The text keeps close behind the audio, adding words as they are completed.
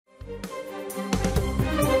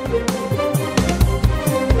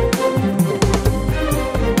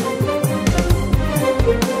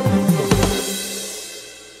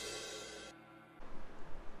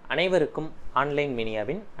அனைவருக்கும் ஆன்லைன்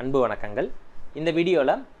மீடியாவின் அன்பு வணக்கங்கள். இந்த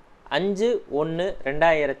வீடியோவில்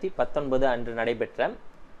 5/1/2019 அன்று நடைபெற்ற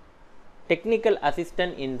டெக்னிக்கல்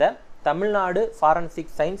அசிஸ்டன்ட் இந்த Tamil Nadu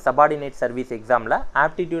forensic science subordinate service எக்ஸாமில்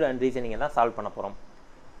ஆப்டிடியூட் அண்ட் ரீசனிங்கை தான் சால்வ் பண்ண போகிறோம்.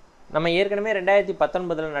 நம்ம ஏற்கனவே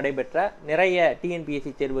 2019 நடைபெற்ற நிறைய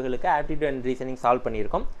டிஎன்பிஎஸ்சி தேர்வுகளுக்கு ஆப்டிடியூட் அண்ட் ரீசனிங் சால்வ்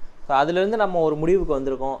பண்ணியிருக்கோம். ஸோ அதிலிருந்து நம்ம ஒரு முடிவுக்கு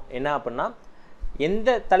வந்திருக்கோம். என்ன அப்படின்னா, எந்த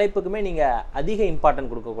தலைப்புக்குமே நீங்கள் அதிக இம்பார்ட்டன்ட்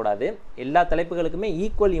கொடுக்கக்கூடாது. எல்லா தலைப்புகளுக்குமே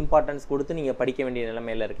ஈக்குவல் இம்பார்ட்டன்ஸ் கொடுத்து நீங்கள் படிக்க வேண்டிய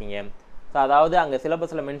நிலைமையில் இருக்கீங்க. ஸோ அதாவது அங்கே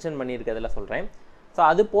சிலபஸில் மென்ஷன் பண்ணியிருக்கிறதுல சொல்கிறேன். ஸோ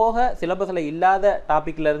அது போக சிலபஸில் இல்லாத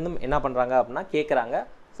டாப்பிக்லேருந்தும் என்ன பண்ணுறாங்க அப்படின்னா கேட்குறாங்க.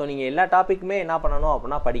 ஸோ நீங்கள் எல்லா டாப்பிக்குமே என்ன பண்ணணும்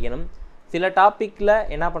அப்படின்னா படிக்கணும். சில டாப்பிக்கில்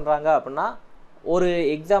என்ன பண்ணுறாங்க அப்படின்னா ஒரு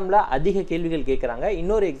எக்ஸாமில் அதிக கேள்விகள் கேட்குறாங்க,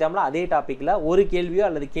 இன்னொரு எக்ஸாமில் அதே டாப்பிக்கில் ஒரு கேள்வியோ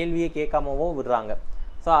அல்லது கேள்வியே கேட்காமவோ விடுறாங்க.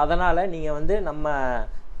 ஸோ அதனால் நீங்கள் நம்ம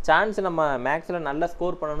மேக்ஸில் நல்லா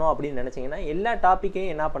ஸ்கோர் பண்ணணும் அப்படின்னு நினச்சிங்கன்னா எல்லா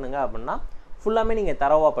டாப்பிக்கையும் என்ன பண்ணுங்கள் அப்படின்னா ஃபுல்லாமே நீங்கள்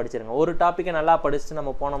தரவாக படிச்சிருங்க. ஒரு டாப்பிக்கை நல்லா படிச்சுட்டு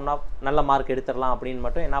நம்ம போனோம்னா நல்ல மார்க் எடுத்துடலாம் அப்படின்னு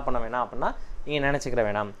மட்டும் என்ன பண்ண வேணாம் அப்படின்னா நீங்கள் நினச்சிக்கிற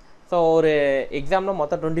வேணாம். ஸோ ஒரு எக்ஸாமில்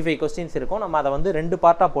மொத்தம் 25 கொஸ்டின்ஸ் இருக்கும். நம்ம அதை 2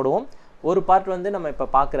 பார்ட்டாக போடுவோம். ஒரு பார்ட் நம்ம இப்போ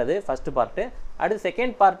பார்க்குறது ஃபஸ்ட்டு பார்ட்டு. அடுத்து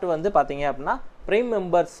செகண்ட் பார்ட்டு பார்த்தீங்க அப்படின்னா ப்ரைம்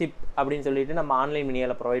மெம்பர்ஷிப் அப்படின்னு சொல்லிட்டு நம்ம ஆன்லைன்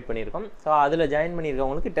மீடியாவில் ப்ரொவைட் பண்ணியிருக்கோம். ஸோ அதில் ஜாயின்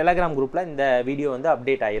பண்ணியிருக்கவங்களுக்கு டெலகிராம் குரூப்பில் இந்த வீடியோ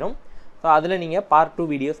அப்டேட் ஆயிரும். ஸோ அதில் நீங்கள் பார்ட் 2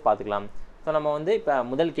 வீடியோஸ் பார்த்துக்கலாம். ஸோ நம்ம இப்போ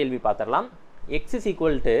முதல் கேள்வி பார்த்துடலாம். x is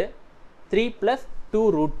equal to 3 +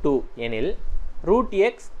 2√2 எனில்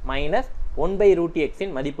 √x - 1/√x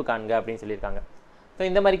இன் மதிப்பு காண்க அப்படின்னு சொல்லியிருக்காங்க. ஸோ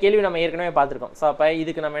இந்த மாதிரி கேள்வி நம்ம ஏற்கனவே பார்த்துருக்கோம். ஸோ அப்போ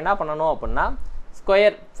இதுக்கு நம்ம என்ன பண்ணணும் அப்படின்னா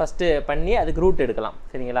ஸ்கொயர் ஃபஸ்ட்டு பண்ணி அதுக்கு ரூட் எடுக்கலாம்,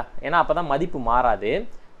 சரிங்களா? ஏன்னா அப்போ தான் மதிப்பு மாறாது.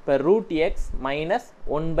 இப்போ √x -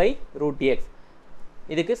 1/√x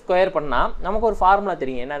இதுக்கு ஸ்கொயர் பண்ணால் நமக்கு ஒரு ஃபார்முலா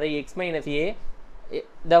தெரியும். என்னது? x - a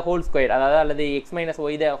the whole squared, அதாவது அல்லது x -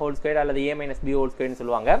 y the whole squared அல்லது a - b whole squared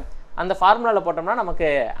சொல்லுவாங்க. அந்த ஃபார்முலாவில் போட்டோம்னா நமக்கு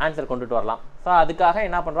ஆன்சர் கொண்டுட்டு வரலாம். ஸோ அதுக்காக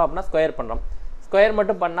என்ன பண்ணுறோம் அப்படின்னா ஸ்கொயர் பண்ணுறோம். ஸ்கொயர்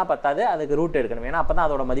மட்டும் பண்ணால் பத்தாது, அதுக்கு ரூட் எடுக்கணும். ஏன்னா அப்போ தான்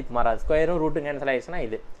அதோட மதிப்பு மாறாது. ஸ்கொயரும் ரூட்டும் கேன்சல் ஆயிடுச்சுன்னா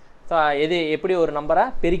இது. ஸோ எது எப்படி ஒரு நம்பரை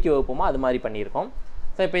பெருக்கி வைப்போமோ அது மாதிரி பண்ணியிருக்கோம்.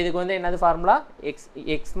 ஸோ இப்போ இதுக்கு என்னது formula?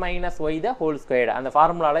 x - y the whole squared. அந்த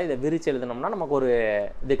ஃபார்முலாவில் இதை விரிச்சு எழுதினோம்னா நமக்கு ஒரு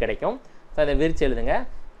இது கிடைக்கும். ஸோ அதை விரிச்சு எழுதுங்க.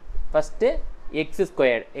 ஃபஸ்ட்டு x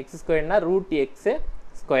ஸ்கொயர்னா √x²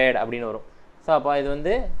 அப்படின்னு வரும். ஸோ அப்போ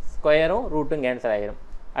இது ஸ்கொயரும் ரூட்டும் கேன்சல் ஆகிடும்.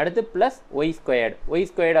 அடுத்து ப்ளஸ் y²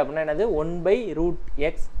 அப்படின்னா என்னது?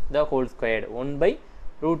 1/√x the whole squared.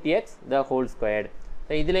 1/√x the whole squared.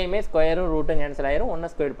 So இதுலேயுமே ஸ்கொயரும் ரூட்டும் கேன்சல் ஆகிடும்.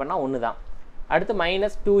 1 ஸ்கொயர் பண்ணால் 1 தான். அடுத்து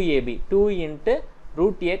 -2ab 2 ×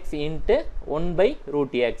 √x ×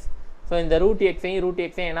 1/√x. ஸோ இந்த √x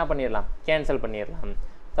என்ன பண்ணிடலாம்? கேன்சல் பண்ணிடலாம்.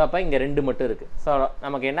 ஸோ அப்போ இங்கே 2 மட்டும் இருக்குது. ஸோ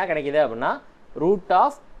நமக்கு என்ன கிடைக்கிது அப்படின்னா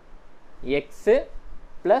 √x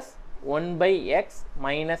 + 1/x -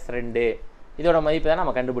 2 இதோட மதிப்பு தான்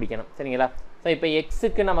நம்ம கண்டுபிடிக்கணும், சரிங்களா? ஸோ இப்போ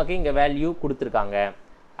எக்ஸுக்கு நமக்கு இங்கே வேல்யூ கொடுத்துருக்காங்க.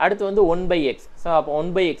 அடுத்து 1/x. ஸோ அப்போ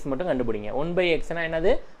 1/x மட்டும் கண்டுபிடிங்க. 1/xனா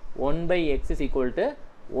என்னது? 1/x is equal to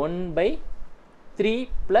 1/3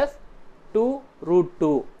 +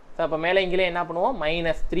 2√2. So அப்போ மேலே இங்கே என்ன பண்ணுவோம்?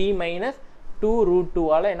 -3 - 2√2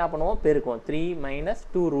 என்ன பண்ணுவோம்? பெருக்குவோம். 3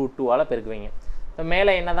 - 2√2 பெருக்குவீங்க. ஸோ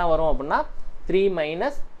மேலே என்ன தான் வரும் அப்படின்னா 3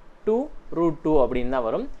 - 2√2 அப்படின்னு தான்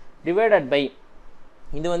வரும். டிவைடட் பை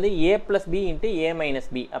இது a + b × a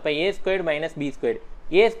 - b. அப்போ a² - b².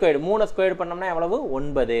 a² 3 ஸ்கொயர் பண்ணோம்னா எவ்வளவு?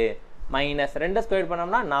 9 -2 ஸ்கொயர்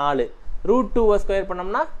பண்ணோம்னா 4 √2 ஸ்கொயர்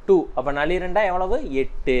பண்ணோம்னா 2. அப்போ 4 2 எவ்வளவு?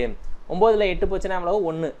 8. 9ல் 8 போச்சுன்னா எவ்வளவு?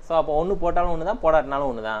 1. ஸோ அப்போ 1 போட்டாலும் 1 தான், போடாட்டினாலும்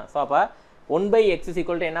 1 தான். ஸோ அப்போ 1/x is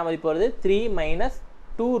equal to என்ன மதிப்பு வருது? 3 -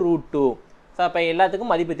 2√2. ஸோ அப்போ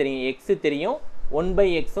எல்லாத்துக்கும் மதிப்பு தெரியும். x தெரியும்,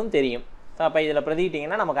 1/xம் தெரியும். ஸோ அப்போ இதில்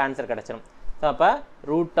பிரதிக்கிட்டிங்கன்னா நமக்கு ஆன்சர் கிடச்சிடும். ஸோ அப்போ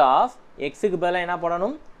 √x பதிலாக என்ன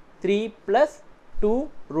போடணும்? 3 +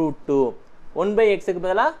 2√2. 1/xக்கு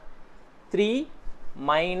பதிலாக 3 -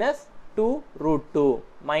 2√2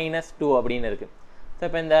 -2 அப்படின்னு இருக்குது. ஸோ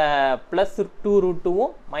இப்போ இந்த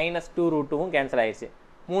 +2√2வும் -2√2வும் கேன்சல் ஆயிடுச்சு.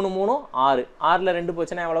 3 3 6. 6ல் 2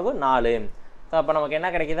 போச்சுன்னா எவ்வளவு? 4. ஸோ அப்போ நமக்கு என்ன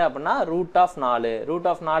கிடைக்கிது அப்படின்னா √4.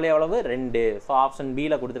 √4 எவ்வளவு? 2. ஸோ ஆப்ஷன்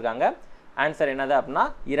பியில் கொடுத்துருக்காங்க. ஆன்சர் என்னது அப்படின்னா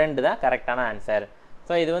 2 தான் கரெக்டான ஆன்சர்.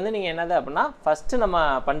 ஸோ இது நீங்கள் என்னது அப்படின்னா ஃபஸ்ட்டு நம்ம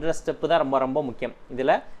பண்ணுற ஸ்டெப்பு தான் ரொம்ப ரொம்ப முக்கியம்.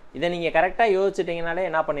 இதை நீங்கள் கரெக்டாக யோசிச்சிட்டிங்கனாலே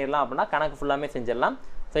என்ன பண்ணிடலாம் அப்படின்னா கணக்கு ஃபுல்லாமே செஞ்சிடலாம்.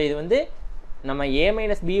 ஸோ இது நம்ம a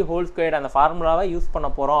 - b whole squared அந்த ஃபார்முலாவை யூஸ் பண்ண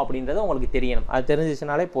போகிறோம் அப்படின்றது உங்களுக்கு தெரியணும். அது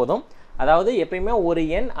தெரிஞ்சிச்சுனாலே போதும். அதாவது எப்பயுமே ஒரு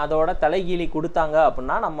எண் அதோட தலைகீழி கொடுத்தாங்க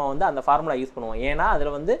அப்படின்னா நம்ம அந்த ஃபார்முலா யூஸ் பண்ணுவோம். ஏன்னா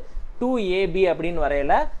அதில் 2ab அப்படின்னு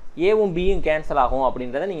வரையில் ஏவும் பியும் கேன்சல் ஆகும்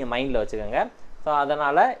அப்படின்றத நீங்கள் மைண்டில் வச்சுக்கோங்க. ஸோ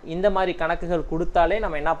அதனால் இந்த மாதிரி கணக்குகள் கொடுத்தாலே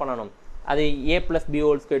நம்ம என்ன பண்ணணும்? அது a + b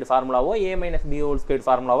whole squared ஃபார்முலாவோ a - b whole squared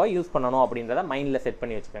ஃபார்முலாவோ use பண்ணணும் அப்படின்றத மைண்டில் செட்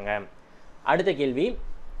பண்ணி வச்சுக்கோங்க. அடுத்த கேள்வி,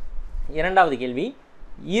 இரண்டாவது கேள்வி.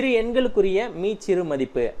 இரு எண்களுக்குரிய மீச்சிறு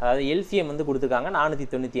மதிப்பு, அதாவது எல்சிஎம் வந்து கொடுத்துருக்காங்க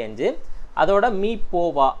 495. அதோட மீ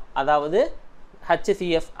போவா, அதாவது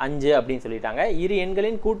HCF 5 அப்படின்னு சொல்லிட்டாங்க. இரு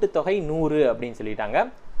எண்களின் கூட்டுத்தொகை 100 அப்படின்னு சொல்லிட்டாங்க.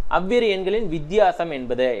 அவ்விரு எண்களின் வித்தியாசம்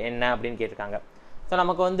என்பது என்ன அப்படின்னு கேட்டிருக்காங்க. ஸோ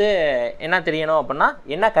நமக்கு வந்து என்ன தெரியணும் அப்படின்னா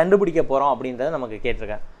என்ன கண்டுபிடிக்க போகிறோம் அப்படின்றத நமக்கு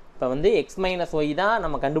கேட்டிருக்கேன். இப்போ வந்து எக்ஸ் மைனஸ் ஒய் தான்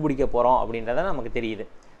நம்ம கண்டுபிடிக்க போகிறோம் அப்படின்றத நமக்கு தெரியுது.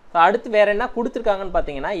 ஸோ அடுத்து வேறு என்ன கொடுத்துருக்காங்கன்னு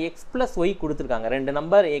பார்த்தீங்கன்னா எக்ஸ் ப்ளஸ் ஒய் கொடுத்துருக்காங்க. 2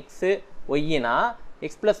 number x ஒய்னா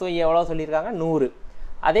X plus Y எவ்வளோ சொல்லியிருக்காங்க 100.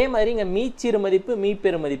 அதே மாதிரி இங்கே மீச்சிறு மதிப்பு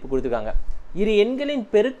மீப்பெரு மதிப்பு கொடுத்துருக்காங்க. இரு எண்களின்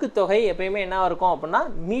பெருக்கு தொகை எப்பயுமே என்ன இருக்கும் அப்படின்னா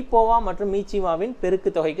மீப்போவா மற்றும் மீச்சிமாவின் பெருக்கு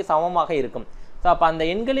தொகைக்கு சமமாக இருக்கும். ஸோ அப்போ அந்த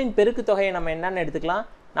எண்களின் பெருக்கு தொகையை நம்ம என்னென்னு எடுத்துக்கலாம்,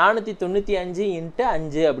 495 ×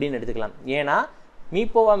 5 அப்படின்னு எடுத்துக்கலாம். ஏன்னா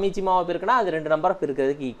மீப்போவா மீச்சிமாவா பெருக்குனா அது 2 நம்பரை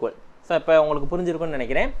பெருக்கிறதுக்கு ஈக்குவல். ஸோ இப்போ உங்களுக்கு புரிஞ்சிருக்கும்னு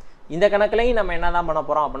நினைக்கிறேன். இந்த கணக்குலையும் நம்ம என்ன தான் பண்ண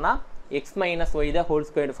போகிறோம் அப்படின்னா X minus Y the whole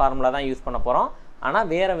squared formula தான் யூஸ் பண்ண போகிறோம். ஆனால்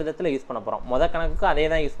வேறு விதத்தில் யூஸ் பண்ண போகிறோம். மொதல் கணக்குக்கும் அதே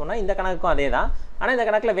தான் யூஸ் பண்ணோம், இந்த கணக்குக்கும் அதே தான். ஆனால் இந்த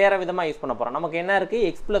கணக்கில் வேறு விதமாக யூஸ் பண்ண போகிறோம். நமக்கு என்ன இருக்குது,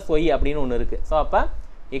 எக்ஸ் ப்ளஸ் ஒய் அப்படின்னு ஒன்று இருக்குது. ஸோ அப்போ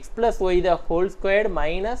X plus Y the whole squared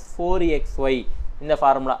minus 4xy இந்த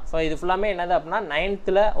ஃபார்முலா. ஸோ இது ஃபுல்லாமே என்னது அப்படின்னா 9th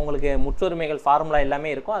உங்களுக்கு முற்றொருமைகள் ஃபார்முலா எல்லாமே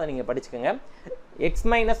இருக்கும், அதை நீங்கள் படிச்சுக்கோங்க. X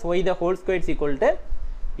minus Y the whole squared equal to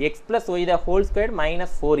X plus Y the whole squared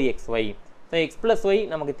minus 4xy. So X plus Y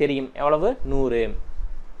நமக்கு தெரியும் எவ்வளவு 100.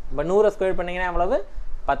 இப்போ 100 ஸ்கொயர் பண்ணிங்கன்னா எவ்வளவு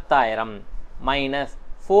 10,000 மைனஸ்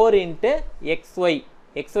 4 × xy.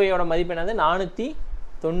 xyயோட மதிப்பு என்னது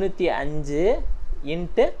 495 ×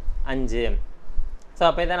 5. ஸோ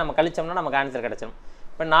அப்போ இதை நம்ம கழிச்சோம்னா நமக்கு ஆன்சர் கிடச்சிடும்.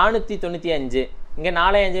 இப்போ 495 இங்கே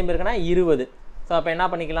 4 5 இருக்குன்னா 20. ஸோ அப்போ என்ன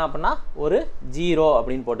பண்ணிக்கலாம் அப்படின்னா ஒரு 0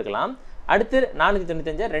 அப்படின்னு போட்டுக்கலாம். அடுத்து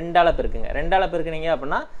 495 2ஆல் பெருக்குங்க. 2ஆல் பெருக்குனீங்க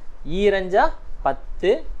அப்படின்னா 2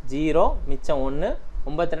 10 0 மிச்சம் 1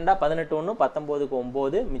 9 2 18 1 19க்கு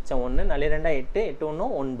 9 மிச்சம் 1 4 2 8 8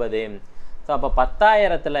 1 9. ஸோ அப்போ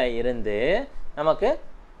 10,000ல் இருந்து நமக்கு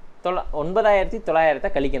 9,900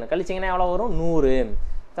 கழிக்கணும். கழிச்சிங்கன்னா எவ்வளோ வரும் 100.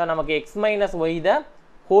 ஸோ நமக்கு X minus Y the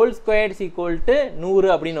whole squared equal to 100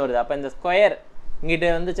 அப்படின்னு வருது. அப்போ இந்த ஸ்கொயர் இங்கிட்ட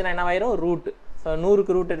வந்துச்சுன்னா என்ன ஆயிரும் ரூட். ஸோ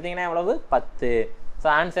 100க்கு ரூட் எடுத்திங்கன்னா எவ்வளவு 10. ஸோ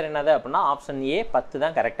ஆன்சர் என்னது அப்படின்னா ஆப்ஷன் ஏ 10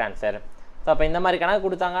 தான் கரெக்ட் ஆன்சர். ஸோ அப்போ இந்த மாதிரி கணக்கு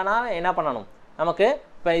கொடுத்தாங்கன்னா என்ன பண்ணணும், நமக்கு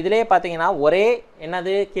இப்போ இதிலே பார்த்தீங்கன்னா ஒரே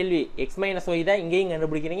என்னது கேள்வி எக்ஸ் மைனஸ் ஒய் தான் இங்கேயும்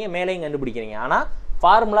கண்டுபிடிக்கிறீங்க மேலேயும் கண்டுபிடிக்கிறீங்க, ஆனால்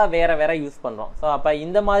ஃபார்முலா வேறு யூஸ் பண்ணுறோம். ஸோ அப்போ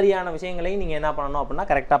இந்த மாதிரியான விஷயங்களையும் நீங்கள் என்ன பண்ணணும் அப்படின்னா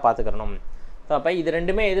கரெக்டாக பார்த்துக்கணும். ஸோ அப்போ இது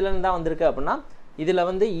ரெண்டுமே எதுலேருந்து தான் வந்திருக்கு அப்படின்னா இதில்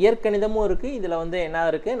வந்து இயற்கணிதமும் இருக்குது, இதில் வந்து என்ன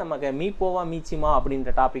இருக்குது நமக்கு மீப்போவா மீச்சிமா அப்படின்ற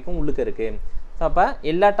டாப்பிக்கும் உள்ளுக்கு இருக்குது. ஸோ அப்போ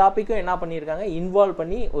எல்லா டாப்பிக்கும் என்ன பண்ணியிருக்காங்க இன்வால்வ்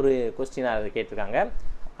பண்ணி ஒரு கொஸ்டினாக அதை கேட்டிருக்காங்க.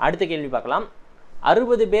 அடுத்த கேள்வி பார்க்கலாம்.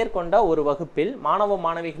 60 பேர் கொண்ட ஒரு வகுப்பில் மாணவ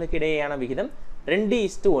மாணவிகளுக்கு இடையேயான விகிதம்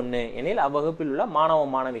 2:1 எனில் அவ்வகுப்பில் உள்ள மாணவ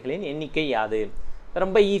மாணவிகளின் எண்ணிக்கை யாது?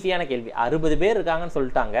 ரொம்ப ஈஸியான கேள்வி. 60 பேர் இருக்காங்கன்னு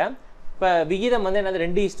சொல்லிட்டாங்க. இப்போ விகிதம் வந்து என்னது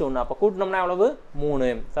 2:1. அப்போ கூட்டினோம்னா எவ்வளவு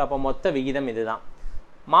 3. ஸோ அப்போ மொத்த விகிதம் இதுதான்.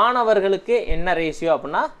 மாணவர்களுக்கு என்ன ரேஷியோ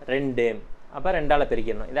அப்படின்னா 2. அப்போ 2ஆல்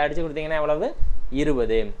பெருக்கிடணும். இதை அடித்து கொடுத்தீங்கன்னா எவ்வளவு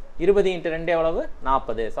 20. 20 × 2 எவ்வளவு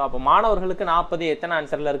 40. ஸோ அப்போ மாணவர்களுக்கு 40 எத்தனை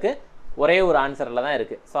ஆன்சரில் இருக்குது, ஒரே ஒரு ஆன்சரில் தான்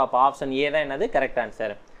இருக்குது. ஸோ அப்போ ஆப்ஷன் ஏ தான் என்னது கரெக்ட்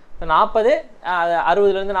ஆன்சர். ஸோ 40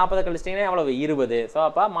 60லேருந்து 40 கழிச்சிட்டிங்கன்னா எவ்வளவு 20. ஸோ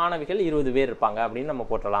அப்போ மாணவிகள் 20 பேர் இருப்பாங்க அப்படின்னு நம்ம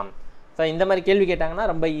போட்டலாம். ஸோ இந்த மாதிரி கேள்வி கேட்டாங்கன்னா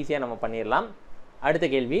ரொம்ப ஈஸியாக நம்ம பண்ணிடலாம். அடுத்த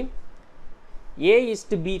கேள்வி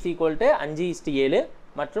A:B = 5:7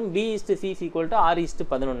 மற்றும் B:C =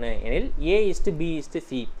 6:11 எனில்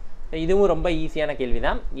A:B:C. இதுவும் ரொம்ப ஈஸியான கேள்வி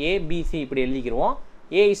தான். ABC இப்படி எழுதிக்கிடுவோம்.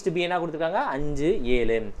 A:B என்ன கொடுத்துருக்காங்க 5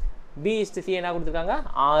 7, B:C என்ன கொடுத்துருக்காங்க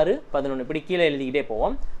 6 11, இப்படி கீழே எழுதிக்கிட்டே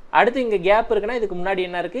போவோம். அடுத்து இங்கே கேப் இருக்குன்னா இதுக்கு முன்னாடி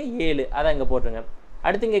என்ன இருக்குது 7, அதை இங்கே போட்டுருங்க.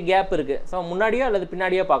 அடுத்து இங்கே கேப் இருக்குது. ஸோ முன்னாடியோ அல்லது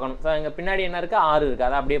பின்னாடியோ பார்க்கணும். ஸோ இங்கே பின்னாடி என்ன இருக்குது 6 இருக்குது,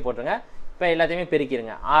 அதை அப்படியே போட்டுருங்க. இப்போ எல்லாத்தையுமே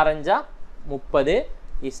பெருக்கிடுங்க. 6 5 30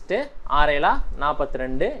 = 6 7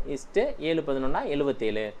 42 = 7 11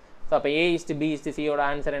 77. ஸோ அப்போ A:B:Cயோட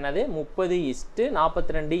ஆன்சர் என்னது 30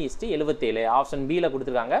 42 77. ஆப்ஷன் பியில்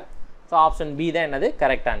கொடுத்துருக்காங்க. ஸோ ஆப்ஷன் பி தான் என்னது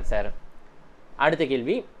கரெக்ட் ஆன்சர். அடுத்த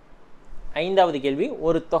கேள்வி 5வது கேள்வி.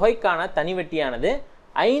 ஒரு தொகைக்கான தனிவட்டியானது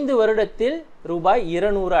 5 வருடத்தில் ரூபாய்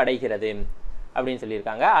 200 அடைகிறது அப்படின்னு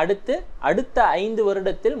சொல்லியிருக்காங்க. அடுத்த 5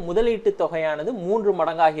 வருடத்தில் முதலீட்டு தொகையானது 3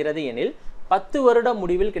 மடங்காகிறது எனில் 10 வருட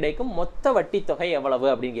முடிவில் கிடைக்கும் மொத்த வட்டி தொகை எவ்வளவு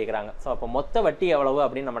அப்படின்னு கேட்குறாங்க. ஸோ அப்போ மொத்த வட்டி எவ்வளவு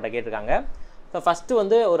அப்படின்னு நம்மகிட்ட கேட்டிருக்காங்க. ஸோ ஃபஸ்ட்டு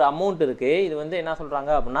வந்து ஒரு அமௌண்ட் இருக்குது. இது வந்து என்ன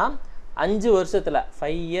சொல்கிறாங்க அப்படின்னா 5 வருஷத்தில்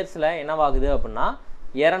 5 இயர்ஸில் என்னவாகுது அப்படின்னா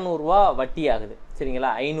 200 ரூபா வட்டி ஆகுது. சரிங்களா,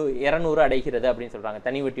 200 அடைகிறது அப்படின்னு சொல்கிறாங்க.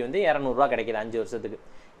 தனி வட்டி வந்து 200 ரூபா கிடைக்கிது 5 வருஷத்துக்கு.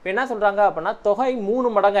 இப்போ என்ன சொல்கிறாங்க அப்படின்னா தொகை 3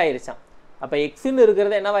 மடங்கு ஆயிடுச்சான். அப்போ எக்ஸுன்னு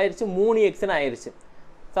இருக்கிறது என்னவாயிருச்சு 3x ஆயிடுச்சு.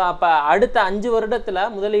 ஸோ அப்போ அடுத்த 5 வருடத்தில்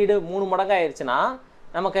முதலீடு 3 மடங்கு ஆயிடுச்சுன்னா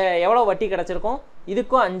நமக்கு எவ்வளோ வட்டி கிடச்சிருக்கும்,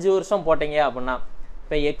 இதுக்கும் 5 வருஷம் போட்டீங்க அப்படின்னா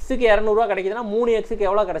இப்போ எக்ஸுக்கு 200 கிடைக்குதுன்னா 3xக்கு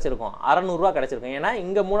எவ்வளோ கிடச்சிருக்கும் 600 கிடச்சிருக்கும். ஏன்னா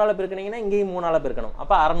இங்கே 3ஆல் பெருக்கினீங்கன்னா இங்கேயும் 3ஆல் பெருக்கணும்.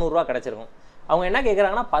 அப்போ 600 கிடச்சிருக்கும். அவங்க என்ன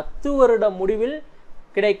கேட்குறாங்கன்னா 10 வருட முடிவில்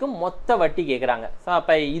கிடைக்கும் மொத்த வட்டி கேட்குறாங்க. ஸோ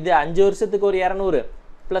அப்போ இது 5 வருஷத்துக்கு ஒரு 200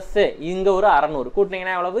 ப்ளஸ்ஸு இங்கே ஒரு 600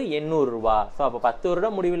 கூட்டினீங்கன்னா எவ்வளவு 800 ரூபா. ஸோ அப்போ 10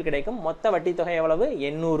 வருடம் முடிவில் கிடைக்கும் மொத்த வட்டி தொகை எவ்வளவு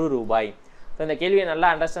 800 ரூபாய். ஸோ இந்த கேள்வியை நல்லா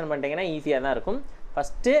அண்டர்ஸ்டாண்ட் பண்ணிட்டீங்கன்னா ஈஸியாக தான் இருக்கும்.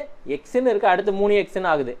 ஃபஸ்ட்டு எக்ஸ்ன்னு இருக்குது, அடுத்து 3xன்னு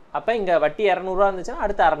ஆகுது. அப்போ இங்கே வட்டி 200 இருந்துச்சுன்னா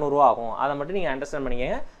அடுத்து 600 ஆகும். அதை மட்டும் நீங்கள் அண்டர்ஸ்டாண்ட்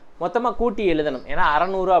பண்ணிக்கங்க. மொத்தமாக கூட்டி எழுதணும். ஏன்னா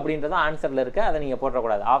 600 அப்படின்றது ஆன்சரில் இருக்குது, அதை நீங்கள்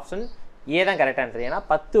போட்டக்கூடாது. ஆப்ஷன் ஏ தான் கரெக்ட் ஆன்சர். ஏன்னா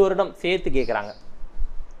 10 வருடம் சேர்த்து கேட்குறாங்க.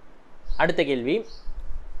 அடுத்த கேள்வி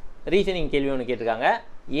ரீசனிங் கேள்வி ஒன்று கேட்டிருக்காங்க.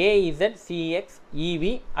 AZCX EV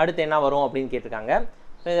அடுத்து என்ன வரும் அப்படின்னு கேட்டிருக்காங்க.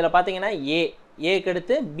 ஸோ இதில் பார்த்தீங்கன்னா ஏக்கு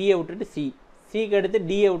அடுத்து பியை விட்டுட்டு சிக்கு அடுத்து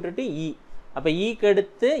டியை விட்டுட்டு இ. அப்போ ஈக்கு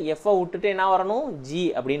அடுத்து எஃப்ஐ விட்டுட்டு என்ன வரணும் ஜி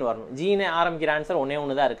அப்படின்னு வரணும். ஜின்னு ஆரம்பிக்கிற ஆன்சர்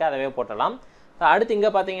ஒன்று தான் இருக்குது, அதவே போட்டலாம். ஸோ அடுத்து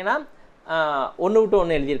இங்கே பார்த்தீங்கன்னா 1 விட்டு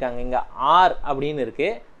 1 எழுதியிருக்காங்க. இங்கே ஆர் அப்படின்னு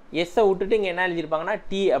இருக்குது. எஸ்ஸை விட்டுட்டு இங்கே என்ன எழுதியிருப்பாங்கன்னா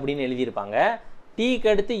டி அப்படின்னு எழுதியிருப்பாங்க.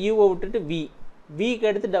 டிக்கு அடுத்து யூவை விட்டுட்டு விக்கு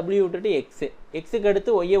அடுத்து டபிள்யூ விட்டுட்டு எக்ஸுக்கு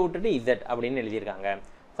அடுத்து ஒய்யை விட்டுட்டு இசட் அப்படின்னு எழுதியிருக்காங்க.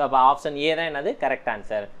 ஸோ அப்போ ஆப்ஷன் ஏ தான் என்னது கரெக்ட்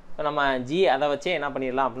ஆன்சர். ஸோ நம்ம ஜி அதை வச்சே என்ன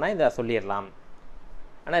பண்ணிடலாம் அப்படின்னா இதை சொல்லிடலாம்.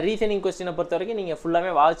 ஆனால் ரீசனிங் கொஸ்டினை பொறுத்த வரைக்கும் நீங்கள்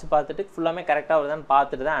ஃபுல்லாமே வாசித்து பார்த்துட்டு ஃபுல்லாமே கரெக்டாக வருதான்னு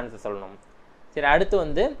பார்த்துட்டு தான் ஆன்சர் சொல்லணும். சரி, அடுத்து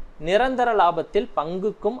வந்து நிரந்தர லாபத்தில்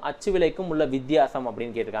பங்குக்கும் அச்சு விலைக்கும் உள்ள வித்தியாசம்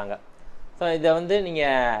அப்படின்னு கேட்டிருக்காங்க. ஸோ இதை வந்து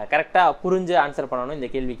நீங்கள் கரெக்டாக புரிஞ்சு ஆன்சர் பண்ணணும் இந்த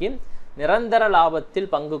கேள்விக்கு. நிரந்தர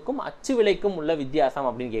லாபத்தில் பங்குக்கும் அச்சு விலைக்கும் உள்ள வித்தியாசம்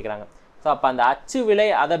அப்படின்னு கேட்குறாங்க. ஸோ அப்போ அந்த அச்சு விலை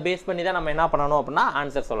அதை பேஸ் பண்ணி தான் நம்ம என்ன பண்ணணும் அப்படின்னா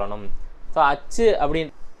ஆன்சர் சொல்லணும். ஸோ அச்சு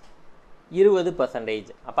அப்படின்னு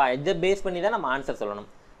 20%. அப்போ இதை பேஸ் பண்ணி தான் நம்ம ஆன்சர் சொல்லணும்.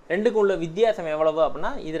 ரெண்டுக்கும் உள்ள வித்தியாசம் எவ்வளவு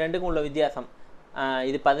அப்படின்னா இது ரெண்டுக்கும் உள்ள வித்தியாசம்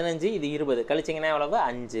இது 15, இது 20 கழிச்சிங்கன்னா எவ்வளவு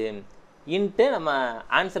 5 இன்ட்டு நம்ம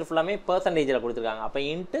ஆன்சர் ஃபுல்லாமே பெர்சன்டேஜில் கொடுத்துருக்காங்க. அப்போ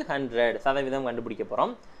இன்ட்டு 100% கண்டுபிடிக்க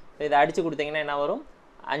போகிறோம். ஸோ இதை அடித்து கொடுத்தீங்கன்னா என்ன வரும்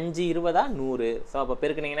 5 20 100. ஸோ அப்போ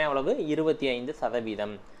பெருக்குனீங்கன்னா எவ்வளவு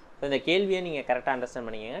 25%. ஸோ இந்த கேள்வியை நீங்கள் கரெக்டாக அண்டர்ஸ்டாண்ட்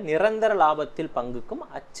பண்ணிக்கங்க. நிரந்தர லாபத்தில் பங்குக்கும்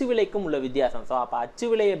அச்சு விலைக்கும் உள்ள வித்தியாசம். ஸோ அப்போ அச்சு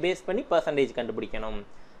விலையை பேஸ் பண்ணி பெர்சன்டேஜ் கண்டுபிடிக்கணும்,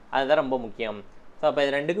 அதுதான் ரொம்ப முக்கியம். ஸோ அப்போ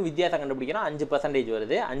இது ரெண்டுக்கும் வித்தியாசம் கண்டுபிடிக்கணும். 5%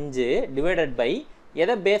 வருது. 5 டிவைடட் பை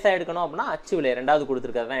எதை பேஸாக எடுக்கணும் அப்படின்னா அச்சு விலை ரெண்டாவது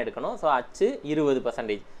கொடுத்துருக்கிறது தான் எடுக்கணும். ஸோ அச்சு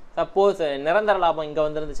 20%. சப்போஸ் நிரந்தர லாபம் இங்கே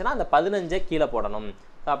வந்துருந்துச்சுன்னா அந்த 15 கீழே போடணும்.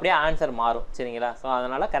 ஸோ அப்படியே ஆன்சர் மாறும். சரிங்களா? ஸோ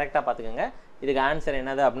அதனால் கரெக்டாக பார்த்துக்கோங்க. இதுக்கு ஆன்சர்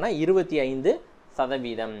என்னது அப்படின்னா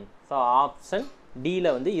 25%. ஸோ ஆப்ஷன் டியில்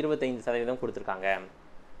வந்து 25% கொடுத்துருக்காங்க.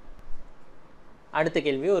 அடுத்த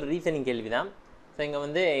கேள்வி ஒரு ரீசனிங் கேள்வி தான். ஸோ இங்கே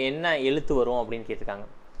வந்து என்ன எழுத்து வரும் அப்படின்னு கேட்டிருக்காங்க.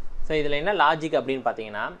 ஸோ இதில் என்ன லாஜிக் அப்படின்னு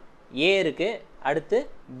பார்த்தீங்கன்னா ஏ இருக்குது, அடுத்து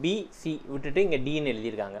பிசி விட்டுட்டு இங்கே டின்னு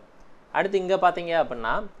எழுதியிருக்காங்க. அடுத்து இங்கே பார்த்தீங்க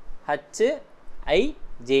அப்படின்னா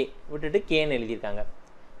HIJ விட்டுட்டு கேன்னு எழுதியிருக்காங்க.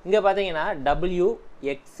 இங்கே பார்த்தீங்கன்னா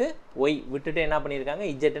WXY விட்டுட்டு என்ன பண்ணியிருக்காங்க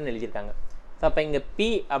இஜெட்டுன்னு எழுதியிருக்காங்க. ஸோ அப்போ இங்கே பி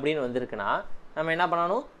அப்படின்னு வந்திருக்குன்னா நம்ம என்ன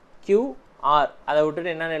பண்ணணும் QR அதை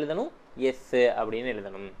விட்டுட்டு என்னென்னு எழுதணும் எஸ் அப்படின்னு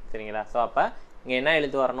எழுதணும். சரிங்களா? ஸோ அப்போ இங்கே என்ன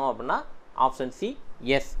எழுத்து வரணும் அப்படின்னா ஆப்ஷன் சி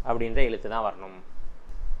எஸ் அப்படின்ற எழுத்து தான் வரணும்.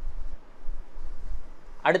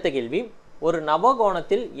 அடுத்த கேள்வி ஒரு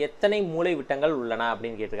நவகோணத்தில் எத்தனை மூலை விட்டங்கள் உள்ளன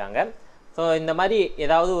அப்படின்னு கேட்டிருக்காங்க. ஸோ இந்த மாதிரி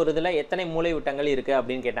ஏதாவது ஒரு இதில் எத்தனை மூலை விட்டங்கள் இருக்குது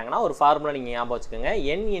அப்படின்னு கேட்டாங்கன்னா ஒரு ஃபார்முலா நீங்கள் ஞாபகம் வச்சுக்கோங்க.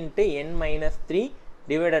 n × n-3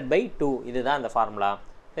 டிவைடட் பை 2 இதுதான் அந்த ஃபார்முலா.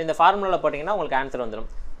 ஸோ இந்த ஃபார்முலாவில் போட்டிங்கன்னா உங்களுக்கு ஆன்சர் வந்துடும்.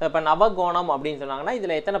 ஸோ இப்போ நவகோணம் அப்படின்னு சொன்னாங்கன்னா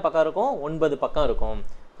இதில் எத்தனை பக்கம் இருக்கும் 9 பக்கம் இருக்கும்.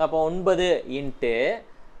 ஸோ அப்போ 9 ×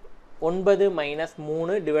 9 -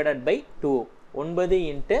 3 டிவைடட் பை 2 9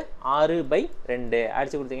 × 6/2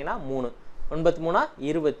 அடிச்சு கொடுத்தீங்கன்னா 3 9 3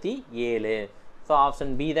 27. ஸோ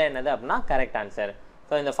ஆப்ஷன் பி தான் என்னது அப்படின்னா கரெக்ட் ஆன்சர்.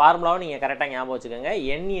 ஸோ இந்த ஃபார்முலாவை நீங்கள் கரெக்டாக ஞாபகம் வச்சுக்கோங்க.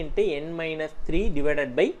 n × n-3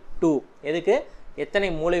 டிவைடட் பை 2 எதுக்கு எத்தனை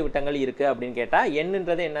மூலை விட்டங்கள் இருக்குது அப்படின்னு கேட்டால்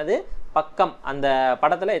என்னன்றது என்னது பக்கம். அந்த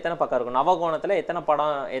படத்தில் எத்தனை பக்கம் இருக்கும், நவகோணத்தில்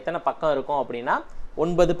எத்தனை பக்கம் இருக்கும் அப்படின்னா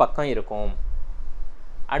 9 பக்கம் இருக்கும்.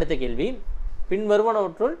 அடுத்த கேள்வி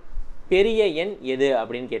பின்வருவனவற்றுள் பெரிய எண் எது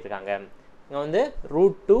அப்படின்னு கேட்டிருக்காங்க. இங்கே வந்து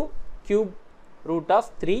 √2 கியூப்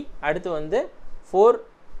 √3 அடுத்து வந்து 4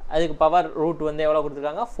 அதுக்கு பவர் ரூட் வந்து எவ்வளோ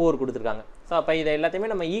கொடுத்துருக்காங்க 4 கொடுத்துருக்காங்க. ஸோ அப்போ இதை எல்லாத்தையுமே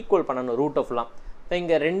நம்ம ஈக்குவல் பண்ணணும் ரூட் ஆஃப்லாம். ஸோ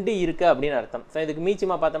இங்கே 2 இருக்குது அப்படின்னு அர்த்தம். ஸோ இதுக்கு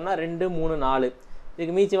மீச்சமாக பார்த்தோம்னா 2 3 4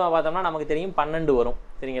 இதுக்கு மீச்சமாக பார்த்தோம்னா நமக்கு தெரியும் 12 வரும்.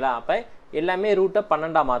 சரிங்களா? அப்போ எல்லாமே ரூட்டை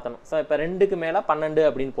 12ஆக மாற்றணும். ஸோ இப்போ 2க்கு மேலே 12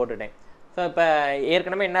 அப்படின்னு போட்டுட்டேன். ஸோ இப்போ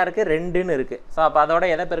ஏற்கனவே என்ன இருக்குது 2ன்னு இருக்குது. ஸோ அப்போ அதோட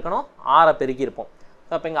எதை பெருக்கணும் 6 பெருக்கியிருப்போம்.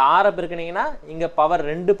 ஸோ அப்போ இங்கே 6 பெருக்கினீங்கன்னா இங்கே பவர்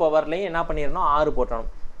 2 பவர்லேயும் என்ன பண்ணிடணும் 6 போட்டணும்.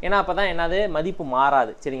 ஏன்னா அப்போ தான் என்னது மதிப்பு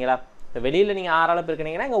மாறாது. சரிங்களா? இப்போ வெளியில் நீங்கள் 6ஆல்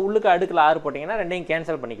பெருக்கினீங்கன்னா இங்கே உள்ளுக்கு அடுக்கில் 6 போட்டிங்கன்னா ரெண்டையும்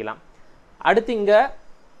கேன்சல் பண்ணிக்கலாம். அடுத்து இங்கே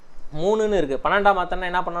 3ன்னு இருக்குது 12ஆக மாற்றினா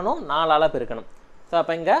என்ன பண்ணணும் 4ஆல் பெருக்கணும். ஸோ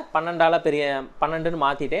அப்போ இங்கே 12ன்னு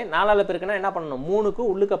மாற்றிட்டேன். 4ஆல் பெருக்கினா என்ன பண்ணணும் 3க்கு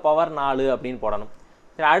உள்ளுக்க பவர் 4 அப்படின்னு போடணும்.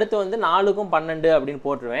 சரி, அடுத்து வந்து 4க்கும் 12 அப்படின்னு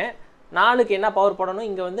போட்டுருவேன். 4க்கு என்ன பவர் போடணும்,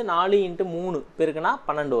 இங்கே வந்து 4 × 3 பெருக்குனா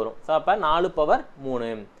 12 வரும். ஸோ அப்போ 4 பவர்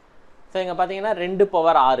 3. ஸோ இங்கே பார்த்தீங்கன்னா 2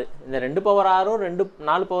 பவர் 6. இந்த 2 பவர் 6ம்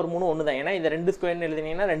 4 பவர் 3 ஒன்று தான். ஏன்னா இதை 2 ஸ்கொயர்னு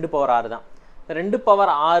எழுதினீங்கன்னா 2 பவர் 6 தான். 2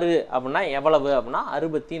 பவர் 6 அப்படின்னா எவ்வளவு அப்படின்னா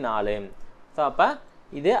 64. ஸோ அப்போ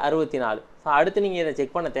இது 64. ஸோ அடுத்து நீங்கள் இதை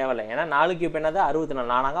செக் பண்ண தேவையில்லை. ஏன்னா 4 கியூப் என்னது 64.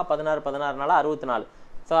 4 16 16 64.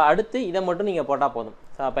 ஸோ அடுத்து இதை மட்டும் நீங்கள் போட்டால் போதும்.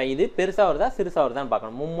 ஸோ அப்போ இது பெருசாக வருதா சிறுசாக வருதான்னு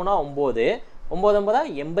பார்க்கணும். 3 9 9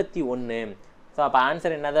 81. ஸோ அப்போ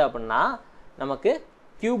ஆன்சர் என்னது அப்படின்னா நமக்கு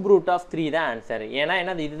கியூப் ரூட் ஆஃப் 3 தான் ஆன்சர். ஏன்னா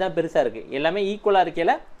என்னது இதுதான் பெருசாக இருக்குது, எல்லாமே ஈக்குவலாக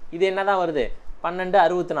இருக்கையில் இது என்ன தான் வருது 12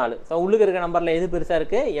 64. ஸோ உள்ளுக்கு இருக்க நம்பரில் எது பெருசாக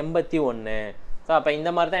இருக்குது 81. ஸோ அப்போ இந்த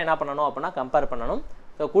மாதிரி தான் என்ன பண்ணணும் அப்படின்னா கம்பேர் பண்ணணும்.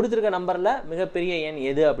 ஸோ கொடுத்துருக்க நம்பரில் மிகப்பெரிய எண்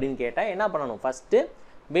எது அப்படின்னு கேட்டால் என்ன பண்ணணும், ஃபஸ்ட்டு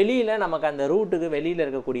வெளியில் நமக்கு அந்த ரூட்டுக்கு வெளியில்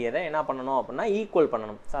இருக்கக்கூடியதை என்ன பண்ணணும் அப்படின்னா ஈக்குவல்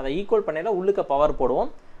பண்ணணும். ஸோ அதை ஈக்குவல் பண்ணையில் உள்ளுக்க பவர்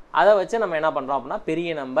போடுவோம். அதை வச்சு நம்ம என்ன பண்ணுறோம் அப்படின்னா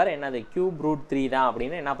பெரிய நம்பர் என்னது கியூப் ரூட் 3 தான்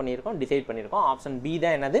அப்படின்னு என்ன பண்ணியிருக்கோம் டிசைட் பண்ணியிருக்கோம். ஆப்ஷன் பி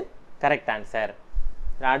தான் என்னது கரெக்ட் ஆன்சர்.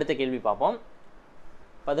 அடுத்த கேள்வி பார்ப்போம்.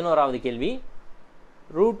 11வது கேள்வி,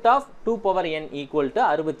 root of 2 power n equal to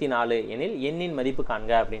 64 எனில் எண்ணின் மதிப்பு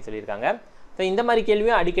காண்க அப்படின்னு சொல்லியிருக்காங்க. ஸோ இந்த மாதிரி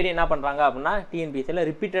கேள்வியும் அடிக்கடி என்ன பண்ணுறாங்க அப்படின்னா டிஎன்பிஎஸ்சியில்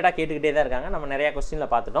ரிப்பீட்டடாக கேட்டுக்கிட்டே தான் இருக்காங்க. நம்ம நிறையா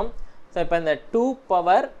கொஸ்டினில் பார்த்துட்டோம். ஸோ இப்போ இந்த 2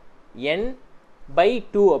 பவர்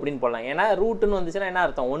n/2 அப்படின்னு போடலாம். ஏன்னா ரூட்டுன்னு வந்துச்சுன்னா என்ன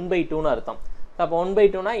அர்த்தம் 1/2ன்னு அர்த்தம். ஸோ அப்போ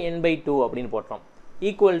 1/2னா n/2 அப்படின்னு போட்டோம்.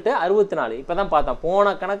 Equal to 64. இப்போ தான் பார்த்தோம்,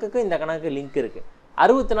 போன கணக்குக்கு இந்த கணக்கு லிங்க் இருக்குது.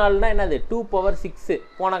 64னா என்னது 2 பவர் 6.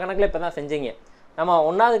 போன கணக்கில் இப்போ தான் செஞ்சீங்க. நம்ம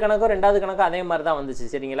 1வது கணக்கோ 2வது கணக்கோ அதே மாதிரி தான்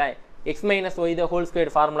வந்துச்சு சரிங்களா. x - y the whole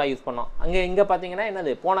square formula use பண்ணோம். இங்கே பார்த்தீங்கன்னா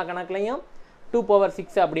என்னது போன கணக்குலையும் 2 பவர்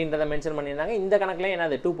 6 அப்படின்றத மென்ஷன் பண்ணியிருந்தாங்க. இந்த கணக்குலையும்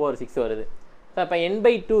என்னது 2 பவர் 6 வருது. ஸோ அப்போ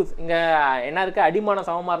n/2 இங்கே என்ன இருக்குது அடிமான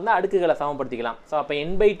சமமாக இருந்தால் அடுக்குகளை சமப்படுத்திக்கலாம். ஸோ அப்போ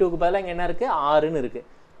n/2க்கு பதிலாக இங்கே என்ன இருக்குது 6ன்னு இருக்குது.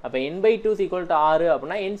 அப்போ n/2 = 6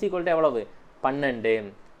 அப்படின்னா n = எவ்வளவு 12.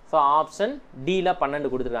 ஸோ ஆப்ஷன் டியில்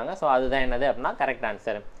 12 கொடுத்துருக்காங்க. ஸோ அதுதான் என்னது அப்படின்னா கரெக்ட்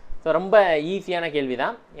ஆன்சர். ஸோ ரொம்ப ஈஸியான கேள்வி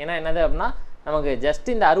தான். ஏன்னா என்னது அப்படின்னா நமக்கு ஜஸ்ட்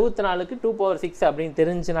இந்த 64க்கு 2 பவர் 6 அப்படின்னு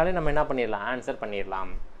தெரிஞ்சுனாலே நம்ம என்ன பண்ணிடலாம் ஆன்சர்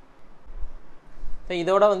பண்ணிடலாம். ஸோ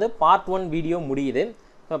இதோட வந்து பார்ட் 1 வீடியோ முடியுது.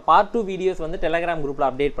 ஸோ பார்ட் 2 வீடியோஸ் வந்து டெலகிராம் குரூப்பில்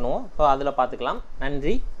அப்டேட் பண்ணுவோம். ஸோ அதில் பார்த்துக்கலாம்.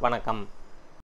 நன்றி, வணக்கம்.